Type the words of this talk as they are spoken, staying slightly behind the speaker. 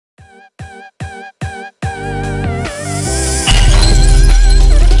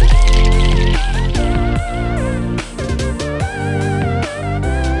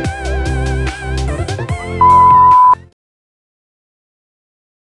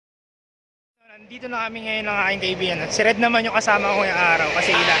Nandito na kami ngayon ng aking kaibigan. Si Red naman yung kasama ko ngayong araw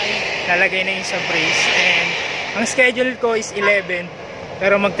kasi lalagay na yung sa brace. And ang schedule ko is 11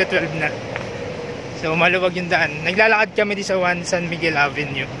 pero magta-12 na. So maluwag yung daan. Naglalakad kami di sa 1 San Miguel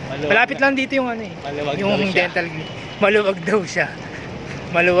Avenue. Malapit lang dito yung ano eh. Maluwag yung dental clinic. Maluwag daw siya.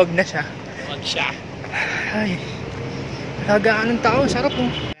 Maluwag na siya. Maluwag siya. Ay. Nagaan ng tao. Sarap po.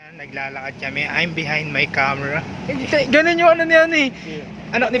 Naglalakad kami. I'm behind my camera. Ganun yung ano niyan eh.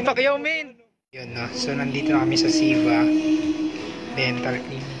 Anak ni Pacquiao, man. Yun no. So nandito na kami sa Siva Dental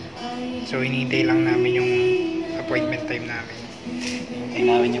Clinic. So hinihintay lang namin yung appointment time namin. Hinihintay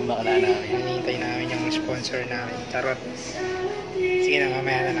namin yung bakla namin. Hinihintay namin yung sponsor namin. Charot. Sige na,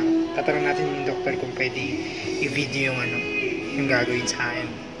 mamaya na lang. Tatanong natin yung doktor kung pwede i-video yung ano, yung gagawin sa akin.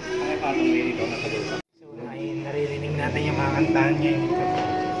 Ay, patong may ikaw na pag-usap. So naririnig natin yung mga kantahan ngayon.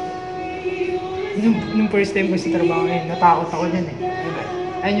 Nung first time ko sa trabaho ngayon, natakot ako dyan eh.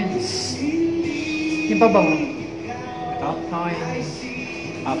 Ayun yung pabango. Ito? Okay.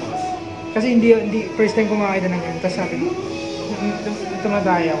 Tapos? Kasi hindi first time ko makakita ng ganun. Tapos sabi ko,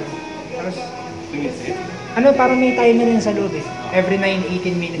 tumataya ako. Tapos, Tumisit? ano, parang may timer yun sa loob eh. Every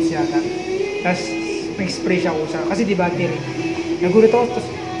 9-18 minutes yata. Tapos, nag-spray siya kusa. Kasi di battery. Nagulat ako, tapos,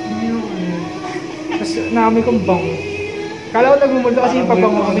 tapos naamoy kong bango. Kala ko nagmumulto kasi yung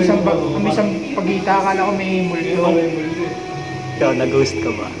pabango, kami siyang pagita. Kala ko may multo. Ikaw, nag-ghost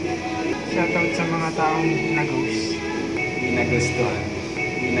ka ba? Shoutout sa mga taong nag-ghost. Hindi nagustuhan.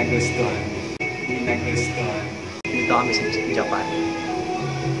 Hindi nagustuhan. Hindi nagustuhan. Dito kami sa Japan.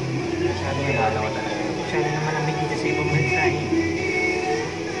 Masyado Kilala ko talaga. Masyado na malamig dito sa ibang bansa eh.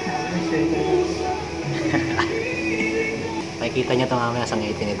 Makikita nyo ito mamaya sa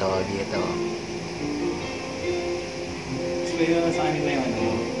ngitin nito dito. Explain mo sa kanila yung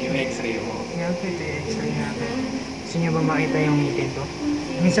ano, yung x-ray mo. Nga po ito, x-ray natin. Gusto nyo ba makita yung ngipin to?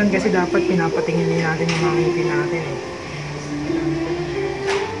 Minsan kasi dapat pinapatingin din natin yung mga ngipin natin eh.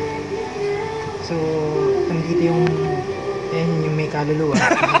 So, nandito yung may kaluluwa.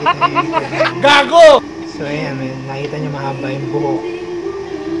 GAGO! So ayan, nakita nyo mahaba yung buhok.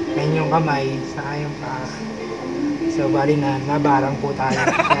 Ayan yung kamay, saka yung paa. So bali na, nabarang po tayo.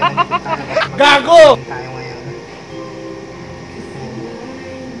 Kaya nandito tayo kasi GAGO! tayo ngayon.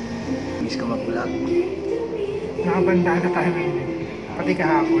 Miss ko mag-vlog. Nakabanda na tayo ngayon. Pati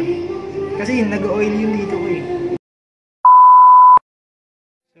kahapon. Kasi nag-oil yung dito ko eh.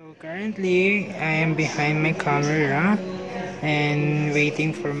 So currently, I am behind my camera and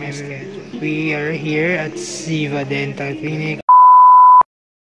waiting for my schedule. We are here at Siva Dental Clinic.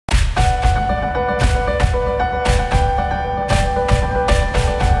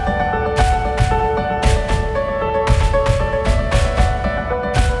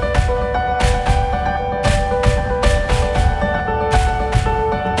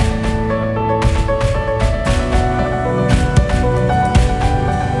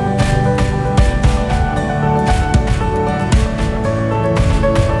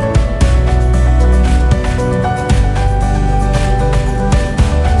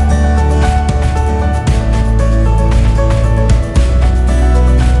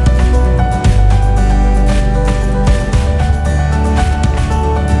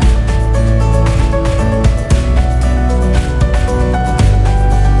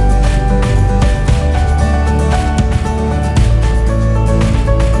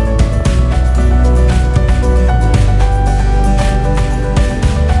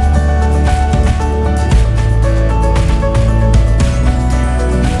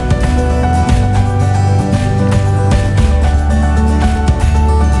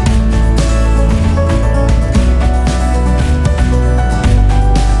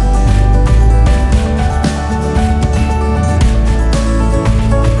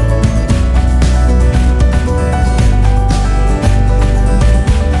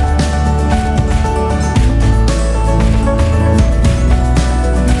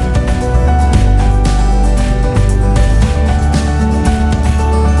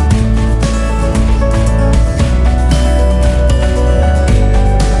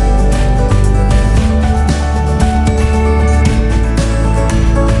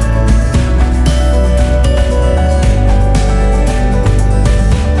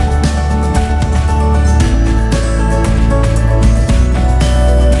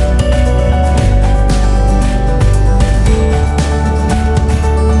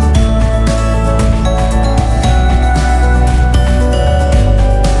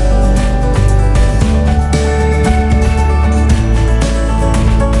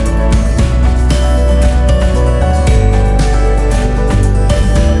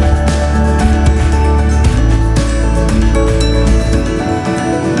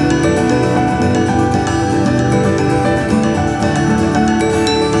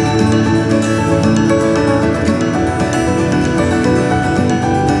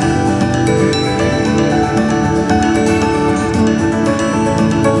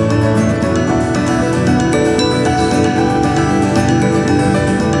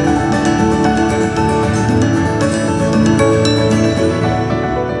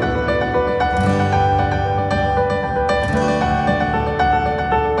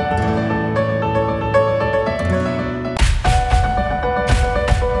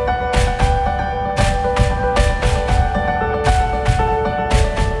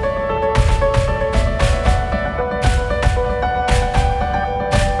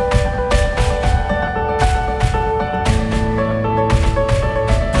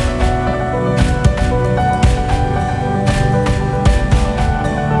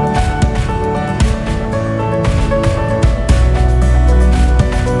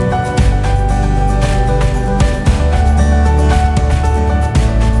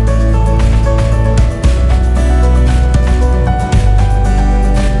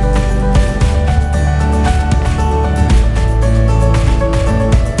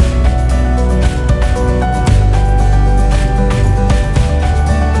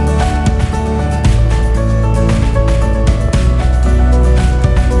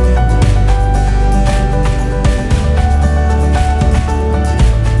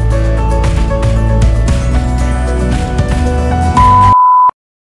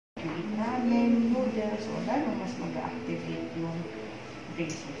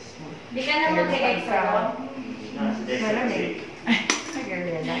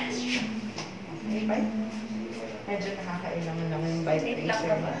 Kailangan lang yung bike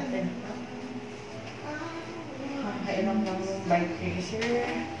racer natin. Kailangan lang yung bike racer.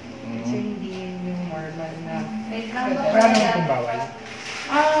 Kasi hindi yun yung normal na. Paano kung bawal?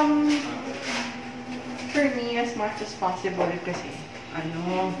 For me, as much as possible kasi,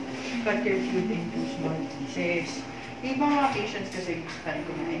 cut your food into small pieces. Yung ibang mga patients kasi gusto pa rin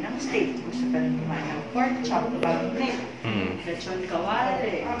kumain ng steak, gusto pa rin kumain ng pork chop, bangnik, lechon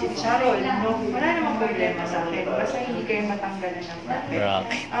kawali, chicharon, no? Wala namang problema sa akin. Basta hindi kayo matanggalan ng bracket.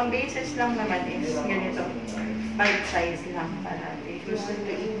 Ang basis lang naman is ganito, bite size lang para if you want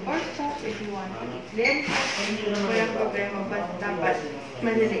to eat pork chop, if you want to eat limb, walang problema, but dapat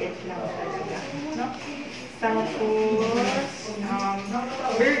maliliit lang talaga, no? Tapos,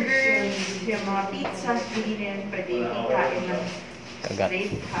 burgers, yung mga pizza, hindi rin pwede ikain ng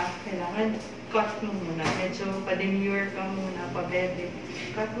straight ha. Kailangan cut mo muna. Medyo pa-demure ka muna, pa-bebe.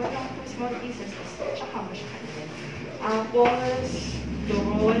 Cut mo lang to small pieces, tsaka mo siya kainin. Apples,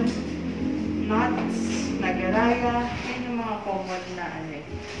 turon, nuts, nagaraya, yan yung mga common na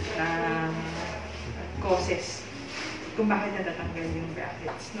causes kung bakit natatanggal yung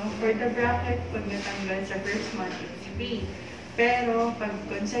brackets, no? For the bracket, pag natanggal sa first month, it's free. Pero, pag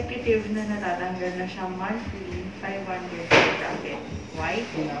consecutive na natatanggal na siya monthly, 500 per bracket. Why?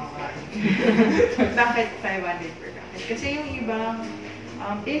 Bakit 500 per bracket? Kasi yung ibang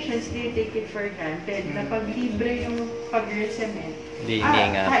patients, they take it for granted na pag libre yung pag-recommend,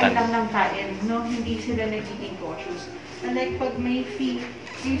 kain lang ng kain, no? Hindi sila nagiging cautious. Unlike pag may fee,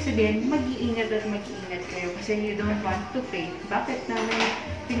 yung sabihin, mag-iingat at mag-iingat kayo kasi you don't want to pay. Bakit namin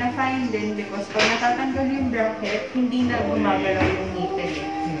pina-fine din? Because pag natatanggal yung bracket, hindi na gumagalaw yung ngipin eh.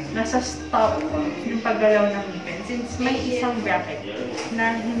 Nasa stop yung paggalaw ng ngipin since may isang bracket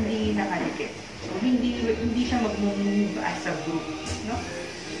na hindi nakalikit. So, hindi siya mag-move as a group, no?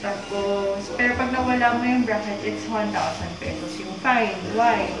 Tapos, pero pag nawala mo yung bracket, it's 1,000 pesos yung fine.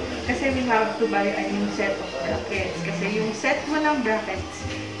 Why? Kasi we have to buy a new set of brackets. Kasi yung set mo ng brackets,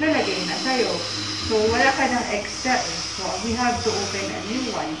 nalagay na sa'yo. So, wala ka ng extra eh. So, we have to open a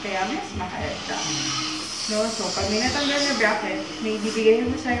new one. Kaya mas mahal siya. No? So, pag may natanggal na bracket, may ibibigay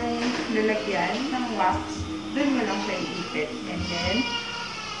mo sa yung lalagyan ng wax, dun mo lang siya iipit. And then,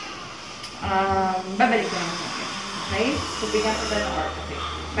 babalik ko naman natin. Okay? So, bigyan ko tayo ng orthopedic.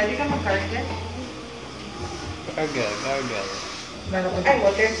 Pwede ka mag-gargle? Gargle. Ay,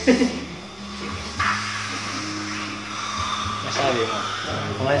 water. Masabi mo.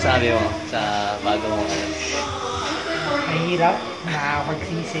 Kung ano sabi mo sa bago mo Mahirap,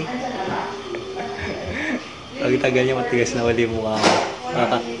 nakakapagsisig. Pag tagal niya, matigas na wali mukha mo.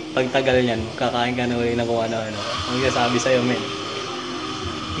 Pag tagal niyan, kakain ka na uli na kung ano-ano. Ang sabi sa'yo, men.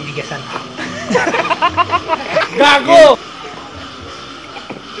 Tinigasan. Gago!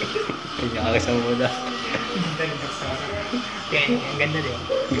 Nakakasama mo na. Yan, ang ganda din.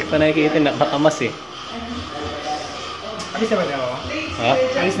 Hindi pa nakikita, nakakamas eh. Alis na ba daw? Ha?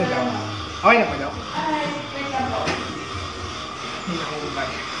 Alis na daw. Okay na ba daw? Hindi na ako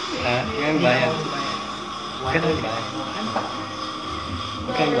bayan. Ha? Yan ba yan? Ganun ba?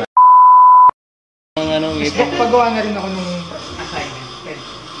 Magkano ba? Ang anong Mas ipin? pagawa na rin ako nung assignment.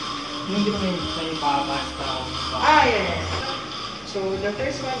 Yung di ba may papasta ako. Yeah. So, the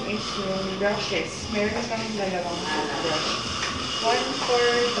first one is yung brushes. Meron kang dalawang brush. One for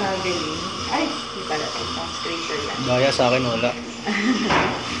traveling. Ay, hindi pala. Itong straighter yan. Gaya sa akin, wala.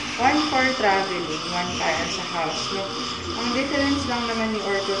 One for traveling, one para sa house. Look, ang difference lang naman ni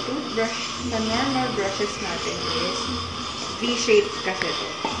Ortho toothbrush sa normal brushes natin is V-shaped kasi ito.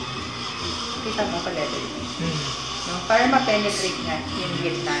 Kita mo pala ito. No? Para ma-penetrate nga yung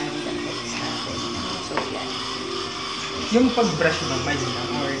gitna ng latex natin. So, yan. Yung pag-brush mo, may lang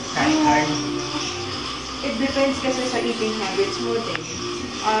or kahit It depends kasi sa eating habits mo din.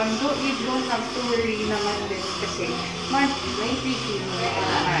 You don't have to worry naman din kasi may freaking mo na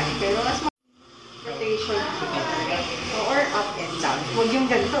kinakain. Pero mas rotation or up and down. Huwag yung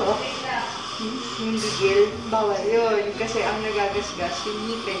ganito. Yung bigil, bawal yun. Kasi ang nagagasgas yung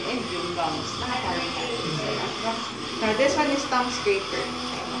ngipin and yung gums. Nakakaroon tayo. Now, this one is tongue scraper.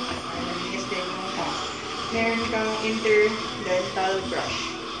 Yes, din yung tongue. Meron kang interdental brush.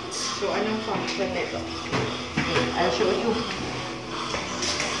 So, anong function nito? I'll show you.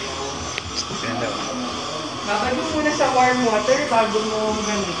 Babad mo muna sa warm water bago mo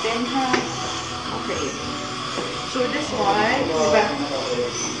gamitin, ha? Okay. So, this one, diba,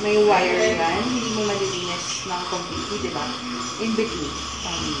 may wire yan. Hindi mo malilinis ng completely, diba? In between.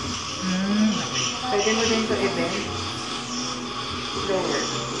 Pwede mo din to i-bend. Lower.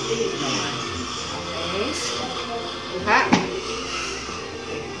 Okay. Ha?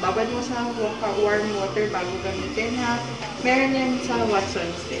 babad mo sa warm water bago gamitin ha. Meron yan sa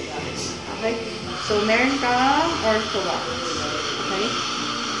Watson's din. Okay? So, meron kang Orthowax. Okay?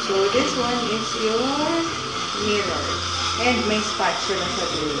 So, this one is your mirror. And may spatula sa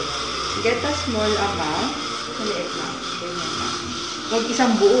dulo. Get a small amount. Maliit lang. Ganyan lang. Huwag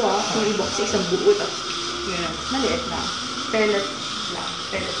isang buo ha. Kung i-box isang buo. Ganyan. Maliit lang. Pellet lang.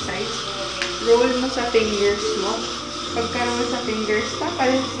 Pellet size. Roll mo sa fingers mo. Pagkaroon sa fingers,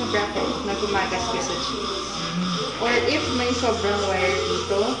 tapal sa bracket na gumagas ka sa cheese. Or if may sobrang wire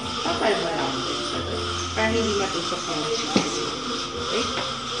dito, tapal mo lang. Para hindi matusok yung cheese. Okay?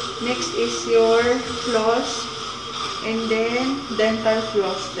 Next is your floss. And then, dental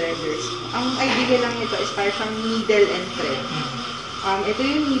floss threaders. Ang idea lang nito is parang siyang needle and thread. Ito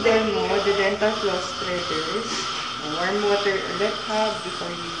yung needle mo, the dental floss threaders. Warm water ulit ha before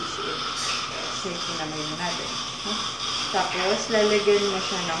you use it. Safe na naman yun natin. Tapos, lalagyan mo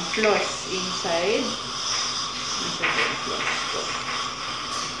siya ng floss inside. Inside yung floss ko.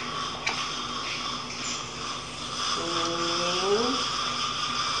 So,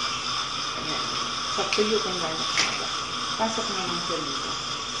 ayan. It's up to you kung gano'n ka ba. Pasok naman siya dito.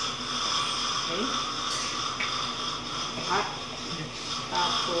 Okay? At,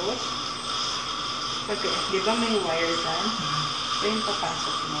 tapos, di ba may wire dyan? Ito yung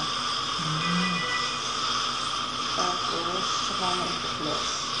papasok mo. Tapos, saka mo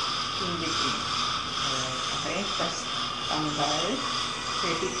ito-close. In between. Okay? Tapos, tanggal.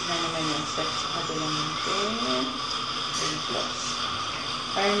 Repeat na naman yung steps sa kabilang natin. Then, close.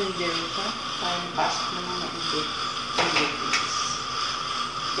 Parang needle ka. Parang pasok naman na in between.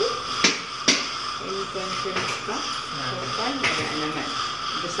 Okay? Any concerns ka? So, fun. Ayan naman.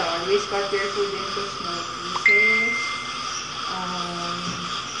 Basta always cut your food into small pieces.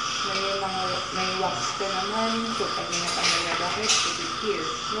 May wax ka naman. So, pag may nakamay to be here.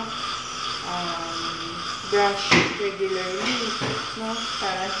 No? Brush regularly. No?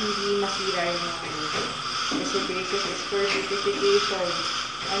 Para hindi masira yung mga ito. Kasi braces is for beautification.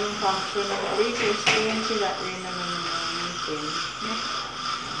 Anong function ng braces? Kaya sila rin naman yung mga ngipin. No?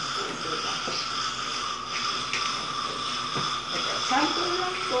 Ito lang. Sample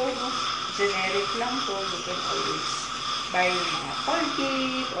lang to. No? Generic lang to. You can always buy yung mga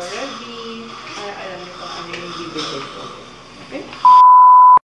Colgate or Oral-B para alam niyo kung ano yung bibili ko. Okay?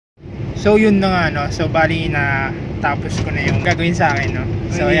 So yun na nga no. So bali na tapos ko na yung gagawin sa akin no.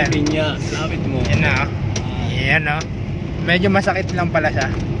 So ayan. Lapit mo. Yan na. Yan no. Medyo masakit lang pala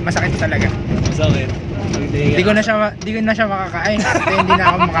siya. Masakit talaga. Masakit. Hindi ko na siya makakain. Kasi hindi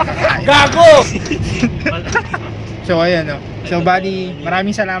na ako makakakain. Gago! So ayan no. So bali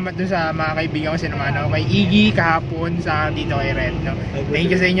maraming salamat dun sa mga kaibigan ko sinamahan ako kay Iggy kahapon sa dito kay Red no. Thank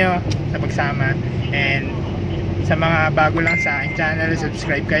you sa inyo sa pagsama and sa mga bago lang sa aking channel,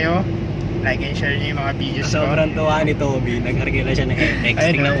 subscribe kayo, like and share niyo yung mga videos ko. Sobrang tuwa ni Toby. Nag-argila siya ng FX.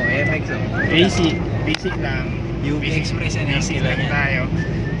 Ayun, Tingnan no? mo, FX oh. Basic lang. UV Express yan. Basic lang tayo.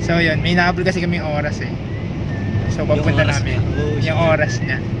 So yun, may nahabol kasi kami oras eh. So papunta namin yung oras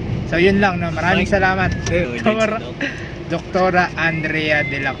niya. So yun lang no, maraming salamat. Doktora Andrea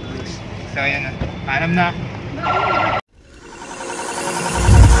de la Cruz. So yun no, paalam na.